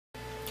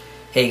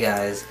Hey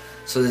guys,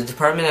 so the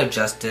Department of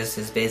Justice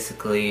is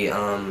basically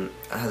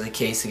has a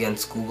case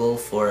against Google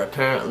for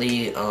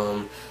apparently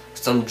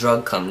some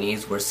drug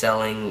companies were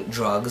selling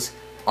drugs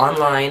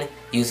online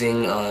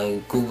using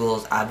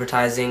Google's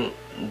advertising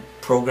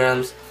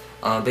programs.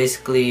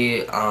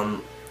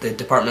 The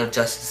Department of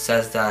Justice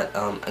says that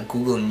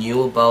Google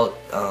knew about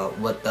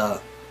what the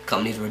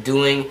companies were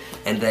doing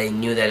and they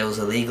knew that it was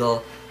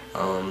illegal.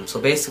 So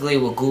basically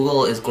what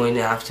Google is going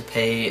to have to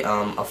pay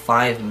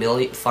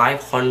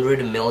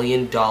 $500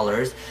 million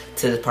to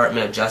the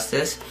Department of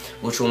Justice,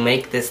 which will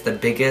make this the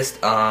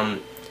biggest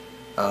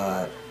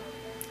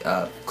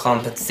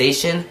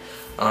compensation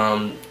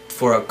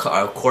for a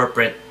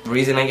corporate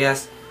reason, I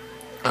guess.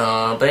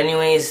 But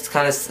anyways, it's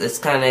kind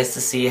of nice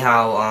to see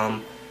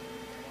how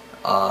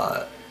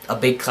a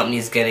big company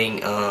is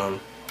getting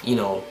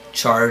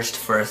charged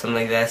for something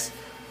like this.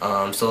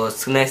 So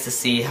it's nice to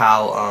see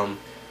how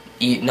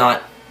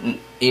that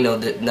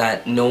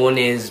no one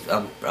is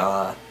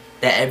that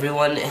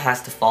everyone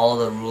has to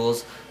follow the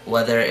rules,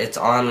 whether it's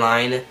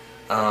online,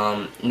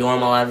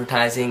 normal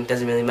advertising,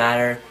 doesn't really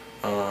matter.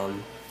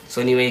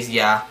 So anyways,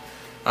 yeah.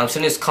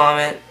 So just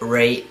comment,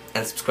 rate,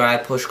 and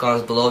subscribe. Push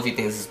comments below if you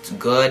think this is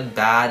good,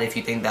 bad, if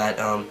you think that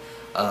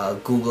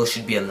Google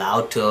should be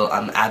allowed to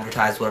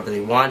advertise whatever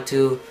they want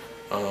to.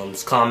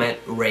 Just comment,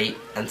 rate,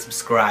 and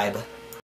subscribe.